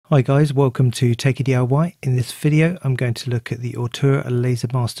Hi guys, welcome to Take a DIY. In this video I'm going to look at the Ortur Laser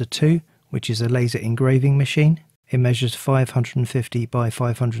Master 2, which is a laser engraving machine. It measures 550 by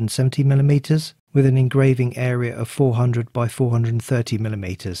 570 millimeters with an engraving area of 400 by 430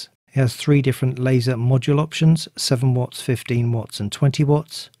 millimeters. It has three different laser module options, 7 watts, 15 watts and 20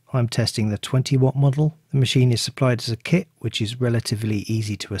 watts. I'm testing the 20 watt model. The machine is supplied as a kit, which is relatively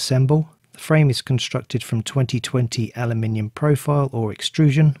easy to assemble. The frame is constructed from 2020 aluminium profile or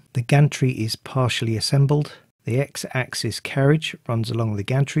extrusion. The gantry is partially assembled. The X-axis carriage runs along the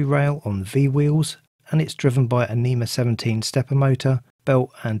gantry rail on V wheels, and it's driven by a NEMA 17 stepper motor,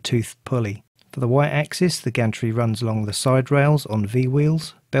 belt and tooth pulley. For the Y-axis, the gantry runs along the side rails on V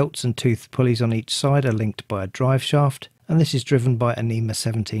wheels. Belts and tooth pulleys on each side are linked by a drive shaft, and this is driven by a NEMA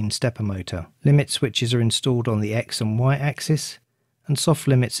 17 stepper motor. Limit switches are installed on the X and Y axis, and soft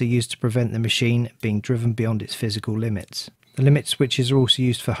limits are used to prevent the machine being driven beyond its physical limits. The limit switches are also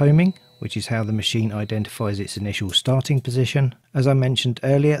used for homing, which is how the machine identifies its initial starting position. As I mentioned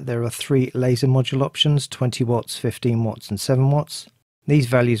earlier, there are three laser module options, 20 watts, 15 watts and 7 watts. These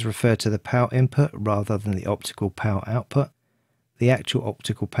values refer to the power input rather than the optical power output. The actual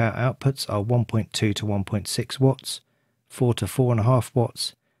optical power outputs are 1.2 to 1.6 watts, 4 to 4.5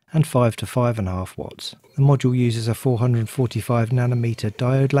 watts, and 5 to 5.5 watts. The module uses a 445 nanometer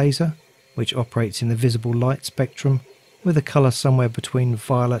diode laser, which operates in the visible light spectrum with a colour somewhere between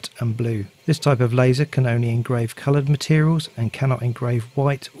violet and blue. This type of laser can only engrave coloured materials and cannot engrave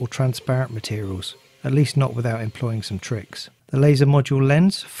white or transparent materials, at least not without employing some tricks. The laser module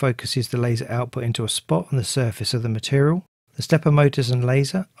lens focuses the laser output into a spot on the surface of the material. The stepper motors and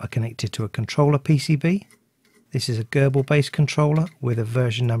laser are connected to a controller PCB. This is a Lasergrbl based controller with a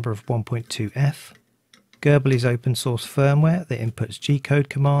version number of 1.2F. Lasergrbl is open source firmware that inputs G-code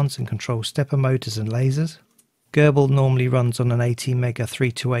commands and controls stepper motors and lasers. Lasergrbl normally runs on an 80MB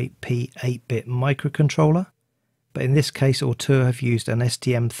 328P 8-bit microcontroller, but in this case Ortur have used an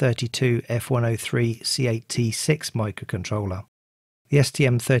STM32F103 C8T6 microcontroller. The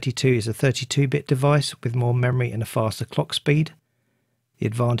STM32 is a 32-bit device with more memory and a faster clock speed. The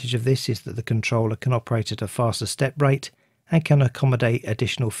advantage of this is that the controller can operate at a faster step rate and can accommodate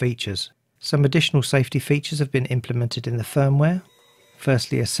additional features. Some additional safety features have been implemented in the firmware.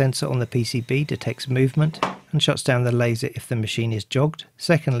 Firstly, a sensor on the PCB detects movement and shuts down the laser if the machine is jogged.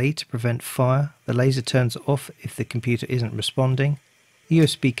 Secondly, to prevent fire, the laser turns off if the computer isn't responding. The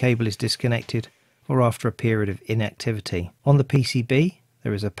USB cable is disconnected or after a period of inactivity. On the PCB,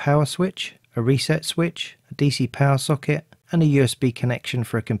 there is a power switch, a reset switch, a DC power socket, and a USB connection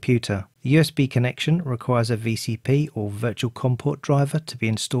for a computer. The USB connection requires a VCP or virtual COM port driver to be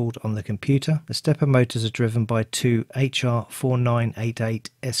installed on the computer. The stepper motors are driven by two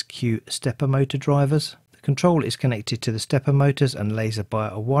HR4988SQ stepper motor drivers. The controller is connected to the stepper motors and laser by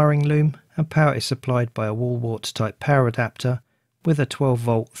a wiring loom, and power is supplied by a wall wart type power adapter with a 12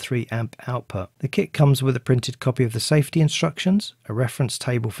 volt 3 amp output. The kit comes with a printed copy of the safety instructions, a reference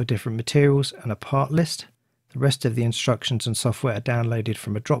table for different materials and a part list. The rest of the instructions and software are downloaded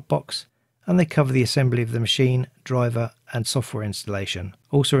from a Dropbox, and they cover the assembly of the machine, driver and software installation.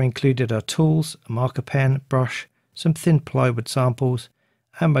 Also included are tools, a marker pen, brush, some thin plywood samples,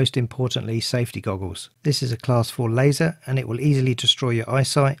 and most importantly safety goggles. This is a class 4 laser and it will easily destroy your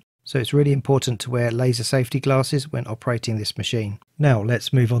eyesight, so it's really important to wear laser safety glasses when operating this machine. Now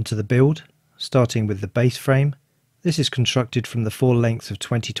let's move on to the build, starting with the base frame. This is constructed from the full length of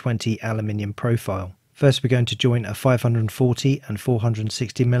 2020 aluminium profile. First we're going to join a 540 and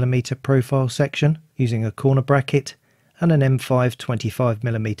 460mm profile section using a corner bracket and an M5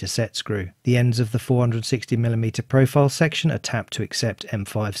 25mm set screw. The ends of the 460mm profile section are tapped to accept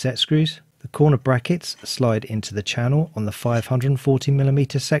M5 set screws. The corner brackets slide into the channel on the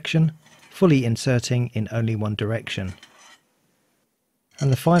 540mm section, fully inserting in only one direction.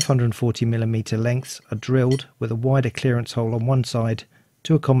 And the 540mm lengths are drilled with a wider clearance hole on one side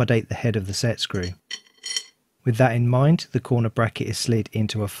to accommodate the head of the set screw. With that in mind, the corner bracket is slid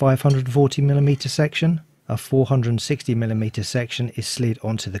into a 540mm section, a 460mm section is slid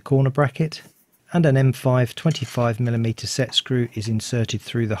onto the corner bracket, and an M5 25mm set screw is inserted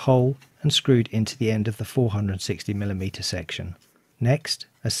through the hole and screwed into the end of the 460mm section. Next,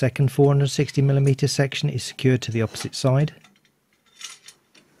 a second 460mm section is secured to the opposite side.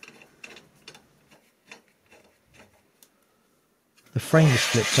 The frame is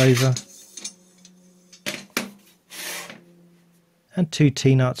flipped over, and two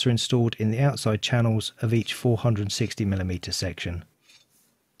T-nuts are installed in the outside channels of each 460mm section.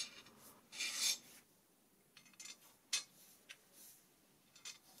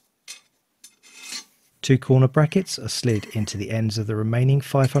 Two corner brackets are slid into the ends of the remaining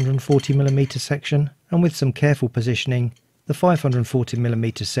 540mm section, and with some careful positioning, the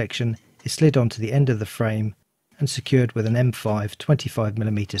 540mm section is slid onto the end of the frame and secured with an M5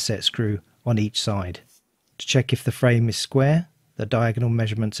 25mm set screw on each side. To check if the frame is square, the diagonal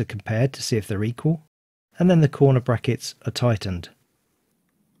measurements are compared to see if they're equal, and then the corner brackets are tightened.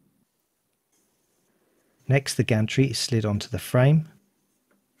 Next, the gantry is slid onto the frame.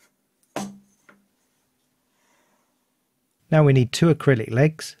 Now we need two acrylic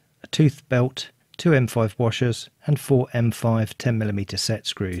legs, a toothed belt, two M5 washers and four M5 10mm set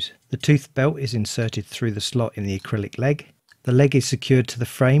screws. The toothed belt is inserted through the slot in the acrylic leg. The leg is secured to the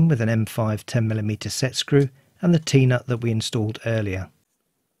frame with an M5 10mm set screw and the T-nut that we installed earlier.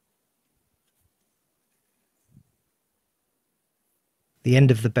 The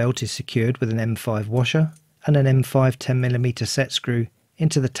end of the belt is secured with an M5 washer and an M5 10mm set screw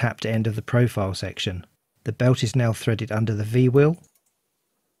into the tapped end of the profile section. The belt is now threaded under the V-wheel,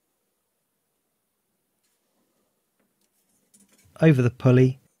 over the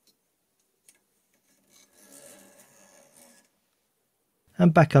pulley,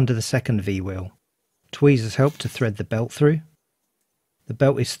 and back under the second V-wheel. Tweezers help to thread the belt through. The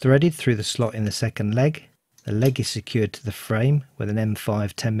belt is threaded through the slot in the second leg. The leg is secured to the frame with an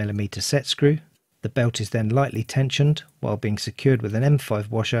M5 10mm set screw. The belt is then lightly tensioned while being secured with an M5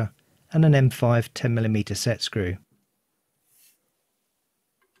 washer and an M5 10mm set screw.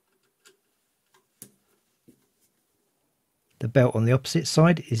 The belt on the opposite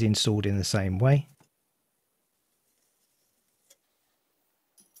side is installed in the same way.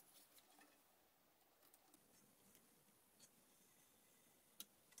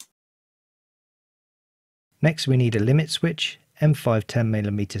 Next we need a limit switch, M5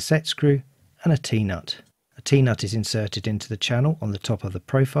 10mm set screw and a T-nut. A T-nut is inserted into the channel on the top of the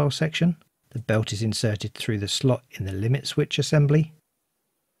profile section. The belt is inserted through the slot in the limit switch assembly.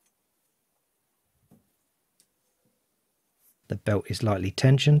 The belt is lightly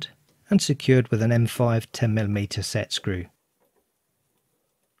tensioned and secured with an M5 10mm set screw.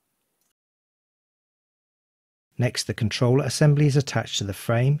 Next, the controller assembly is attached to the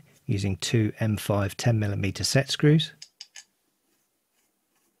frame using two M5 10mm set screws.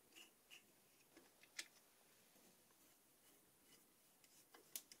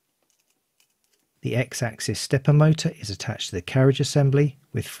 The X-axis stepper motor is attached to the carriage assembly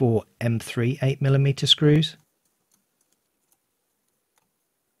with four M3 8mm screws.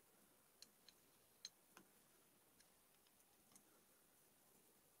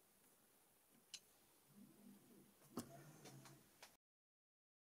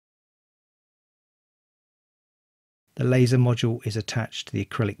 The laser module is attached to the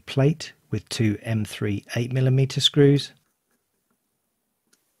acrylic plate with two M3 8mm screws.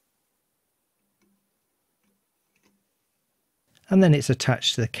 And then it's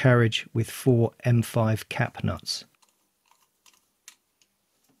attached to the carriage with four M5 cap nuts.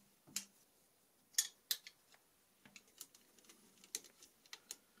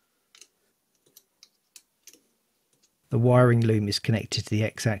 The wiring loom is connected to the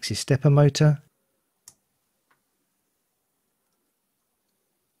X-axis stepper motor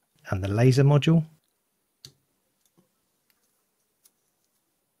and the laser module.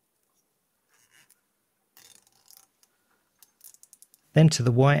 Then to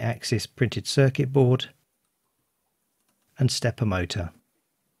the Y-axis printed circuit board and stepper motor.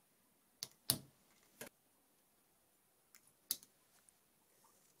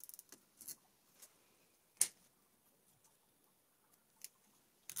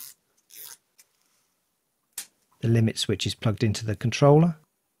 The limit switch is plugged into the controller,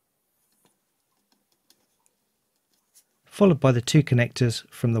 followed by the two connectors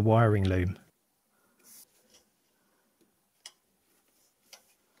from the wiring loom.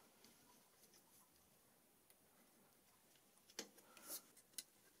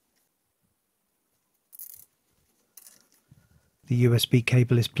 The USB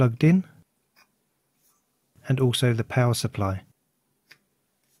cable is plugged in, and also the power supply.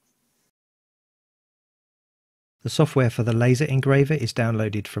 The software for the laser engraver is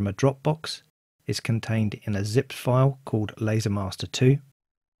downloaded from a Dropbox. It's contained in a zipped file called Laser Master 2.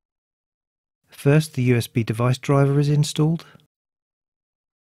 First, the USB device driver is installed.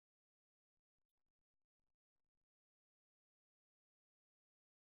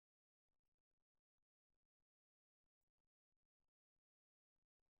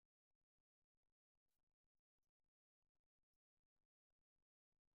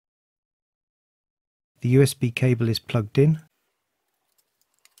 The USB cable is plugged in.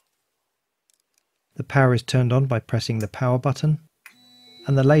 The power is turned on by pressing the power button.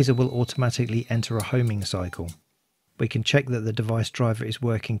 and the laser will automatically enter a homing cycle. We can check that the device driver is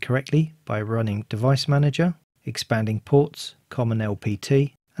working correctly by running Device Manager, expanding ports, Common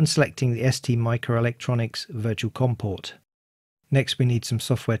LPT, and selecting the ST Microelectronics Virtual COM port. Next we need some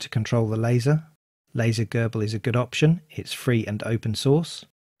software to control the laser. Lasergrbl is a good option, it's free and open source.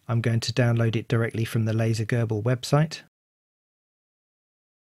 I'm going to download it directly from the Lasergrbl website.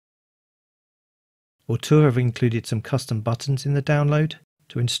 Ortur have included some custom buttons in the download.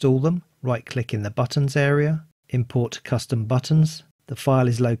 To install them, right-click in the Buttons area, import custom buttons. The file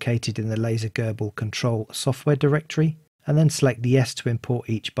is located in the Lasergrbl control software directory, and then select Yes to import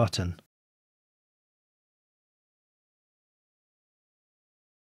each button.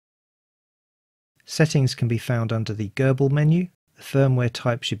 Settings can be found under the Grbl menu. The firmware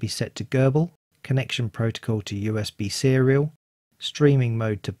type should be set to Grbl, connection protocol to USB serial, streaming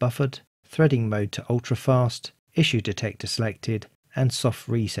mode to buffered, threading mode to ultra-fast, issue detector selected, and soft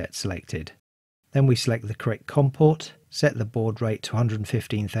reset selected. Then we select the correct COM port, set the baud rate to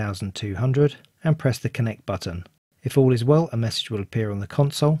 115,200 and press the connect button. If all is well, a message will appear on the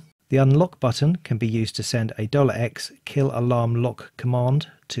console. The unlock button can be used to send a $X kill alarm lock command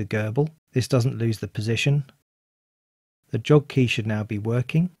to Grbl. This doesn't lose the position. The jog key should now be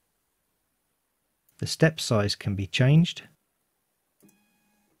working. The step size can be changed,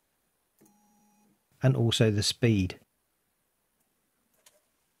 and also the speed.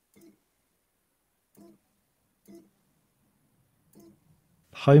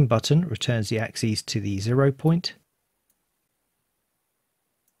 Home button returns the axes to the 0 point.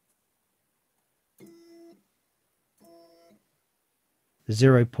 The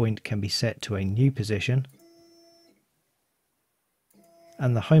 0 point can be set to a new position,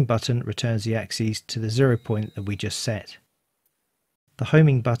 and the home button returns the axes to the 0 point that we just set. The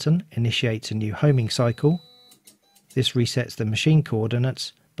homing button initiates a new homing cycle. This resets the machine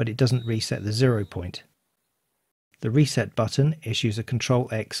coordinates, but it doesn't reset the 0 point. The reset button issues a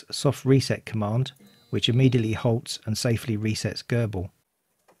Ctrl X soft reset command, which immediately halts and safely resets Grbl.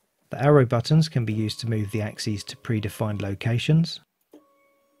 The arrow buttons can be used to move the axes to predefined locations.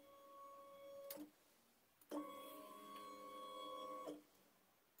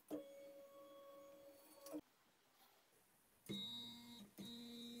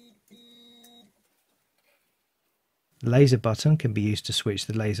 The laser button can be used to switch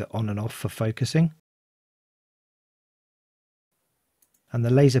the laser on and off for focusing. And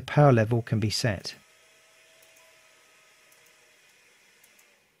the laser power level can be set.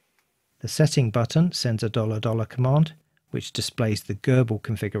 The setting button sends a $$ command, which displays the Grbl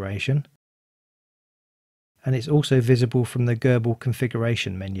configuration, and it's also visible from the Grbl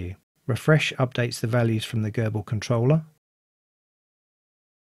configuration menu. Refresh updates the values from the Grbl controller.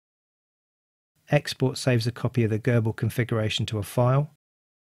 Export saves a copy of the Grbl configuration to a file.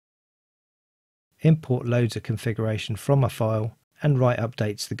 Import loads a configuration from a file, and write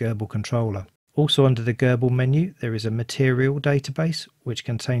updates the Grbl controller. Also under the Grbl menu there is a material database which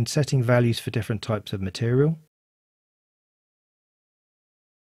contains setting values for different types of material.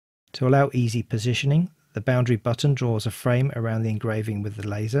 To allow easy positioning, the boundary button draws a frame around the engraving with the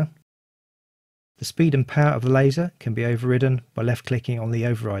laser. The speed and power of the laser can be overridden by left clicking on the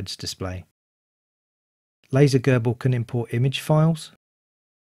overrides display. Lasergrbl can import image files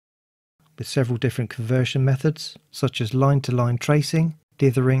with several different conversion methods such as line-to-line tracing,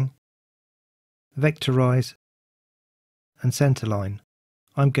 dithering, vectorize and centerline.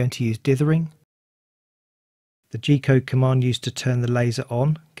 I'm going to use dithering. The G-code command used to turn the laser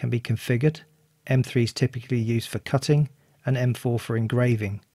on can be configured. M3 is typically used for cutting and M4 for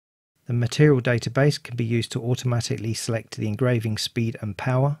engraving. The material database can be used to automatically select the engraving speed and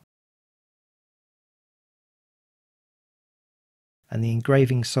power, and the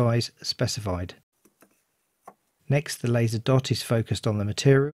engraving size specified. Next, the laser dot is focused on the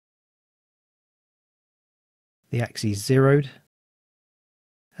material, the axes zeroed,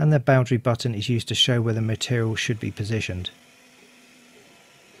 and the boundary button is used to show where the material should be positioned.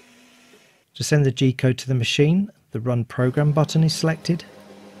 To send the G-code to the machine, the Run Program button is selected.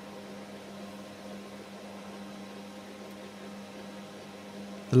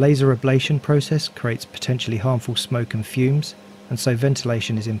 The laser ablation process creates potentially harmful smoke and fumes, and so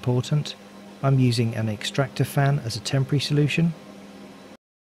ventilation is important. I'm using an extractor fan as a temporary solution.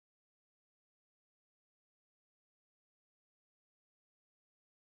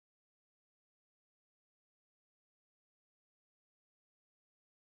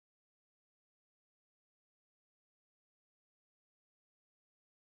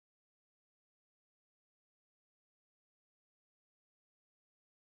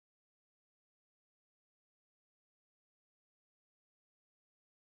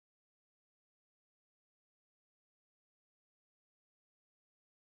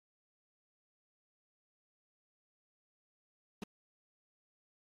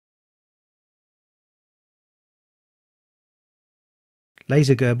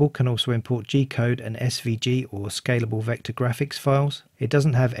 Lasergrbl can also import G-code and SVG or scalable vector graphics files. It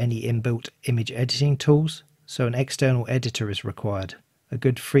doesn't have any inbuilt image editing tools, so an external editor is required. A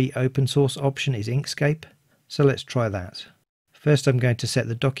good free open source option is Inkscape, so let's try that. First I'm going to set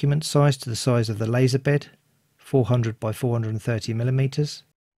the document size to the size of the laser bed, 400 by 430 millimeters,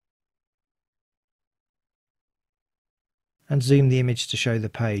 and zoom the image to show the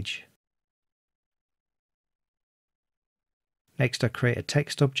page. Next I create a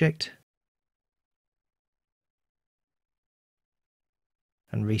text object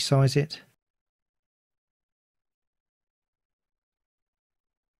and resize it.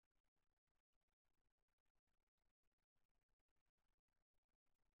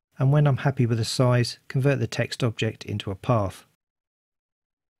 And when I'm happy with the size, convert the text object into a path.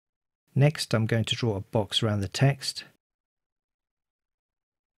 Next I'm going to draw a box around the text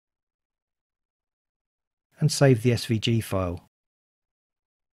and save the SVG file.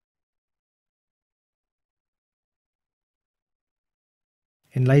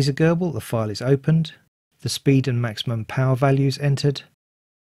 In Lasergrbl, the file is opened, the speed and maximum power values entered,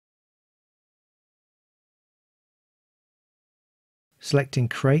 selecting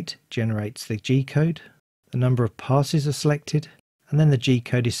Create generates the G-code, the number of passes are selected, and then the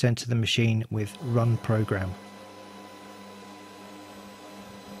G-code is sent to the machine with Run Program.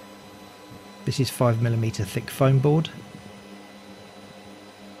 This is 5mm thick foam board.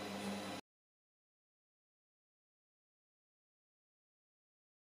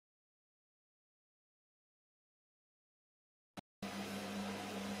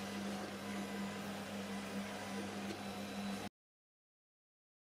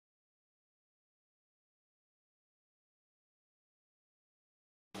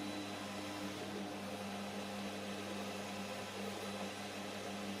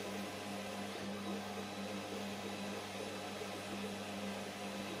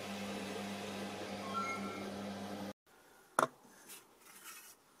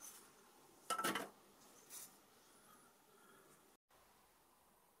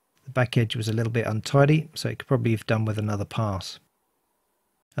 The back edge was a little bit untidy, so it could probably have done with another pass.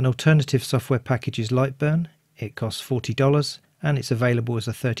 An alternative software package is Lightburn. It costs $40 and it's available as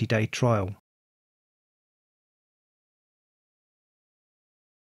a 30-day trial.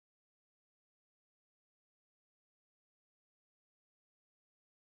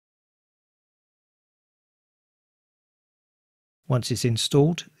 Once it's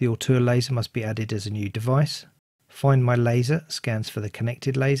installed, the Ortur laser must be added as a new device. Find My Laser scans for the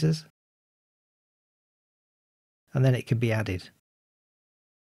connected lasers, and then it can be added.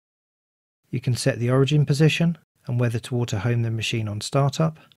 You can set the origin position and whether to auto home the machine on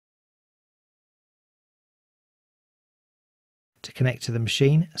startup. To connect to the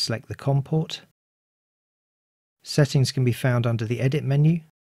machine, select the COM port. Settings can be found under the Edit menu.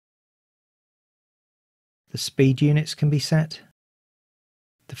 The speed units can be set.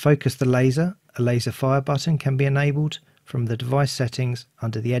 To focus the laser, a laser fire button can be enabled from the device settings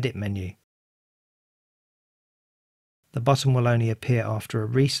under the Edit menu. The button will only appear after a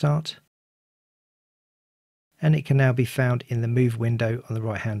restart, and it can now be found in the Move window on the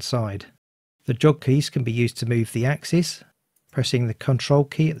right hand side. The jog keys can be used to move the axis. Pressing the Control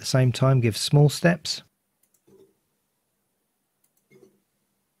key at the same time gives small steps.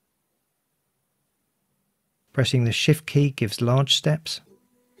 Pressing the Shift key gives large steps.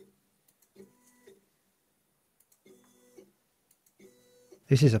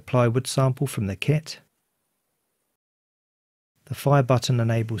 This is a plywood sample from the kit. The fire button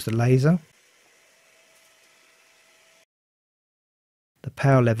enables the laser. The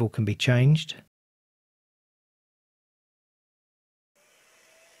power level can be changed.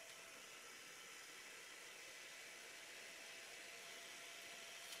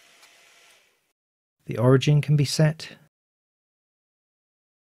 The origin can be set.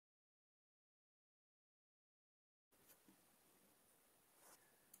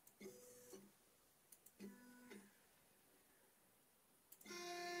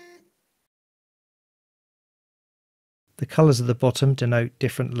 The colours at the bottom denote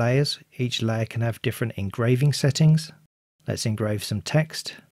different layers. Each layer can have different engraving settings. Let's engrave some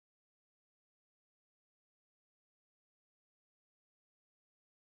text.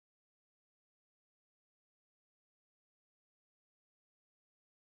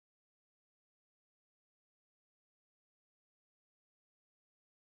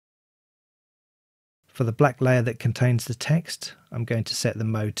 For the black layer that contains the text, I'm going to set the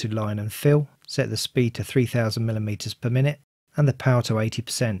mode to line and fill, set the speed to 3000 mm per minute and the power to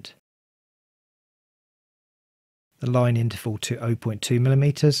 80%. The line interval to 0.2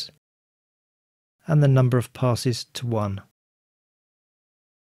 mm, and the number of passes to 1.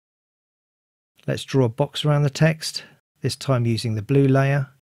 Let's draw a box around the text, this time using the blue layer.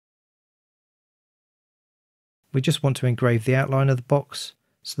 We just want to engrave the outline of the box,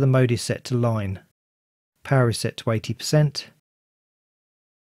 so the mode is set to line. Power is set to 80%.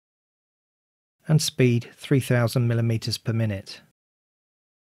 And speed 3000 millimeters per minute.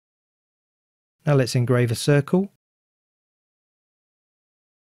 Now let's engrave a circle.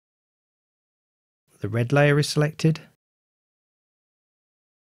 The red layer is selected.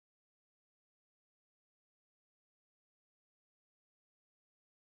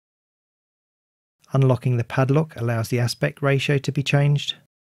 Unlocking the padlock allows the aspect ratio to be changed.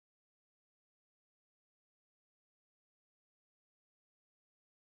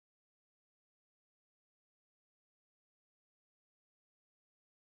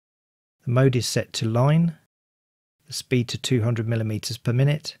 The mode is set to line, the speed to 200 millimeters per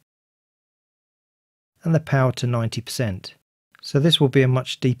minute, and the power to 90%. So this will be a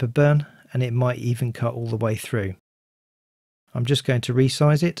much deeper burn, and it might even cut all the way through. I'm just going to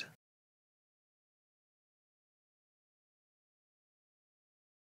resize it.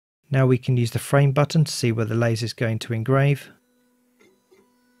 Now we can use the frame button to see where the laser is going to engrave.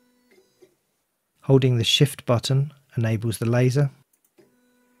 Holding the shift button enables the laser.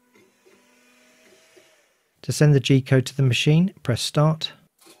 To send the G-code to the machine, press start.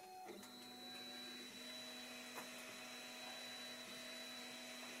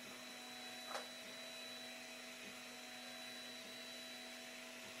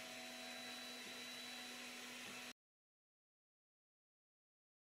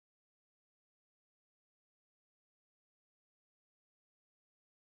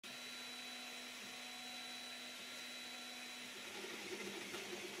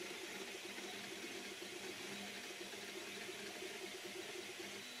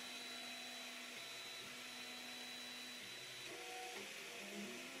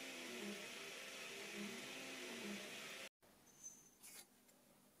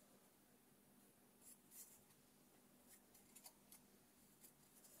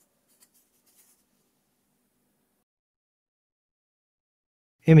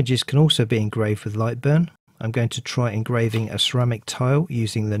 Images can also be engraved with Lightburn. I'm going to try engraving a ceramic tile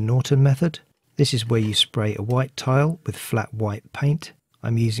using the Norton method. This is where you spray a white tile with flat white paint.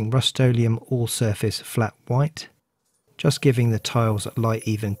 I'm using Rust-Oleum All Surface Flat White, just giving the tiles a light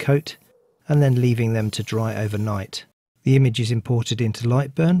even coat and then leaving them to dry overnight. The image is imported into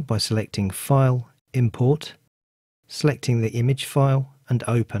Lightburn by selecting File, Import, selecting the image file and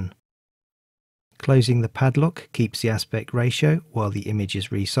Open. Closing the padlock keeps the aspect ratio while the image is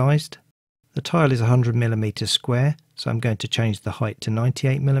resized. The tile is 100mm square, so I'm going to change the height to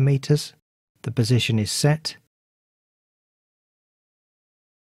 98mm. The position is set.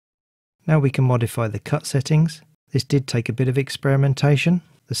 Now we can modify the cut settings. This did take a bit of experimentation.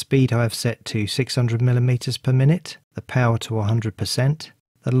 The speed I have set to 600mm per minute, the power to 100%,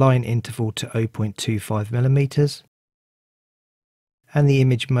 the line interval to 0.25mm, and the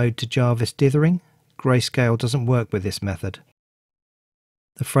image mode to Jarvis dithering. Grayscale doesn't work with this method.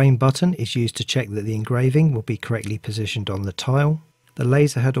 The frame button is used to check that the engraving will be correctly positioned on the tile. The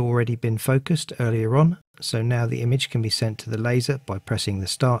laser had already been focused earlier on, so now the image can be sent to the laser by pressing the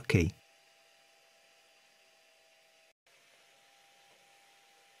start key.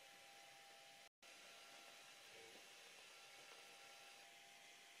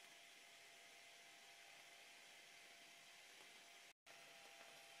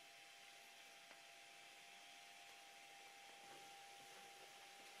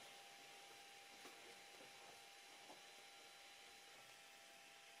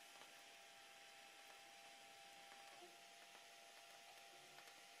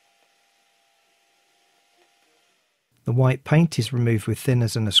 The white paint is removed with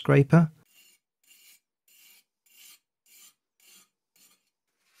thinners and a scraper.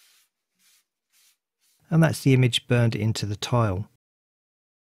 And that's the image burned into the tile.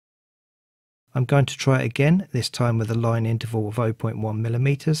 I'm going to try it again, this time with a line interval of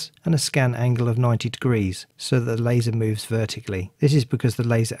 0.1mm and a scan angle of 90 degrees so that the laser moves vertically. This is because the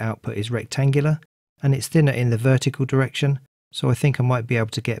laser output is rectangular and it's thinner in the vertical direction, so I think I might be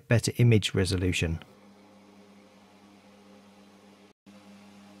able to get better image resolution.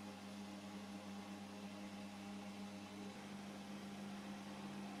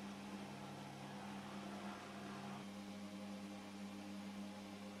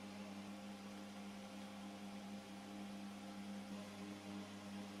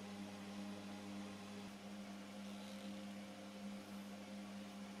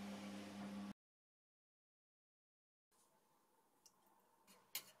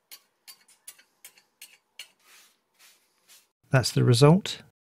 That's the result.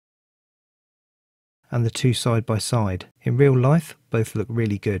 and the two side by side. In real life, both look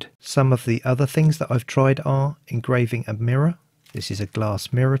really good. Some of the other things that I've tried are engraving a mirror. This is a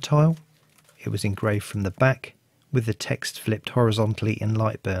glass mirror tile. It was engraved from the back with the text flipped horizontally in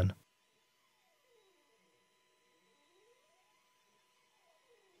Lightburn.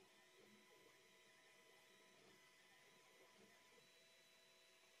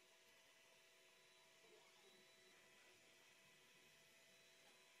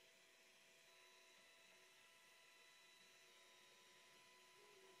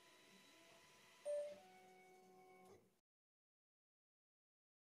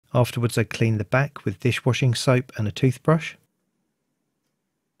 Afterwards I cleaned the back with dishwashing soap and a toothbrush.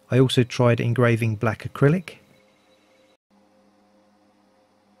 I also tried engraving black acrylic,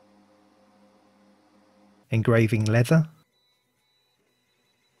 engraving leather,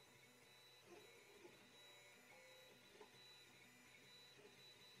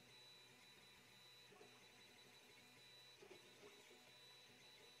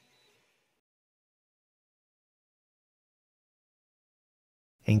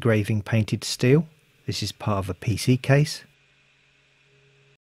 engraving painted steel. This is part of a PC case.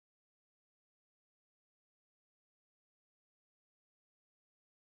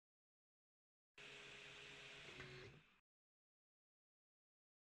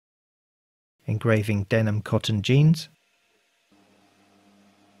 Engraving denim cotton jeans.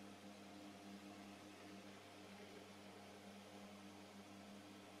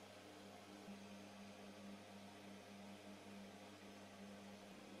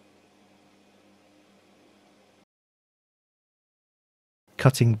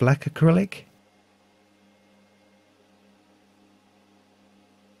 Cutting black acrylic.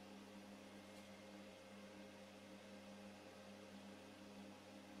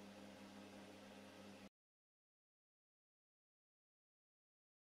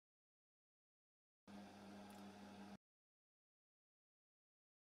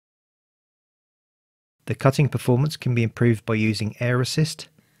 The cutting performance can be improved by using air assist.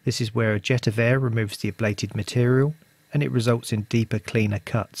 This is where a jet of air removes the ablated material and it results in deeper, cleaner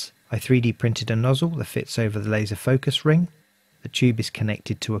cuts. I 3D printed a nozzle that fits over the laser focus ring. The tube is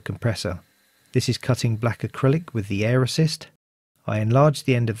connected to a compressor. This is cutting black acrylic with the air assist. I enlarged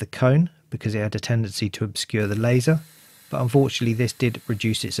the end of the cone because it had a tendency to obscure the laser, but unfortunately this did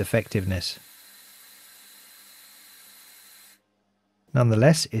reduce its effectiveness.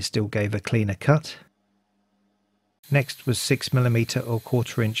 Nonetheless, it still gave a cleaner cut. Next was 6mm or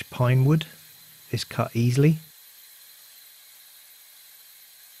 1/4 inch pine wood. This cut easily.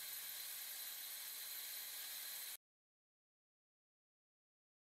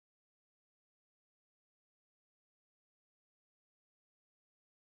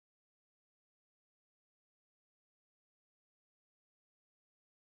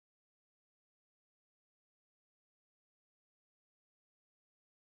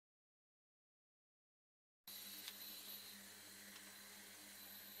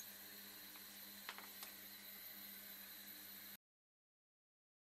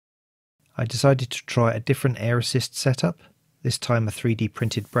 I decided to try a different air assist setup, this time a 3D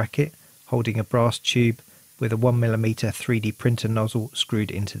printed bracket holding a brass tube with a 1mm 3D printer nozzle screwed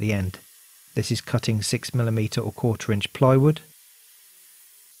into the end. This is cutting 6mm or 1/4 inch plywood.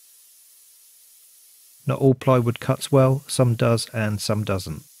 Not all plywood cuts well, some does and some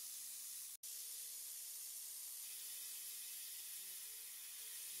doesn't.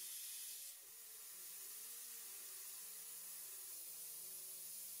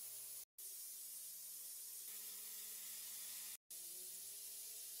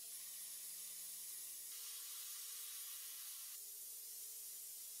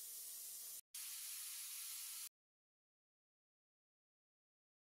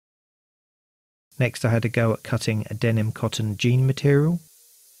 Next I had a go at cutting a denim cotton jean material.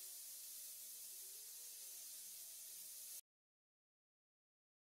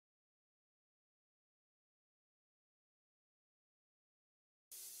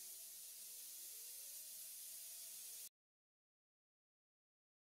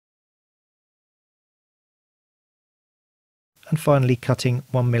 And finally cutting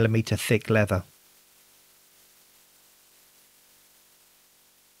 1mm thick leather.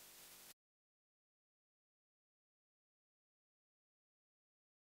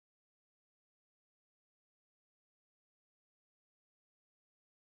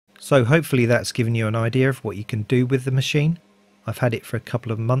 So hopefully that's given you an idea of what you can do with the machine. I've had it for a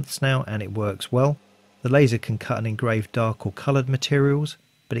couple of months now and it works well. The laser can cut and engrave dark or coloured materials,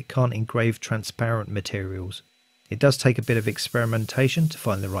 but it can't engrave transparent materials. It does take a bit of experimentation to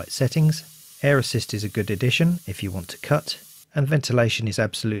find the right settings. Air assist is a good addition if you want to cut, and ventilation is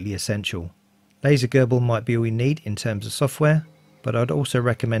absolutely essential. Lasergrbl might be all you need in terms of software, but I'd also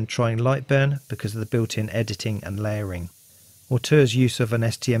recommend trying Lightburn because of the built-in editing and layering. Ortur's use of an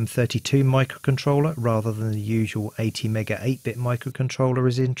STM32 microcontroller rather than the usual 80 mega 8-bit microcontroller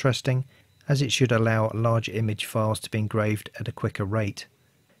is interesting, as it should allow large image files to be engraved at a quicker rate.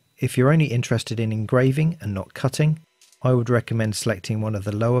 If you're only interested in engraving and not cutting, I would recommend selecting one of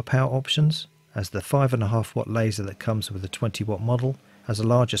the lower power options, as the 5.5 watt laser that comes with the 20 watt model has a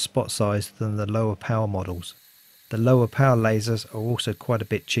larger spot size than the lower power models. The lower power lasers are also quite a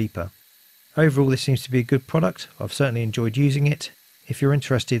bit cheaper. Overall, this seems to be a good product. I've certainly enjoyed using it. If you're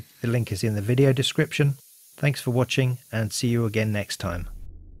interested, the link is in the video description. Thanks for watching and see you again next time.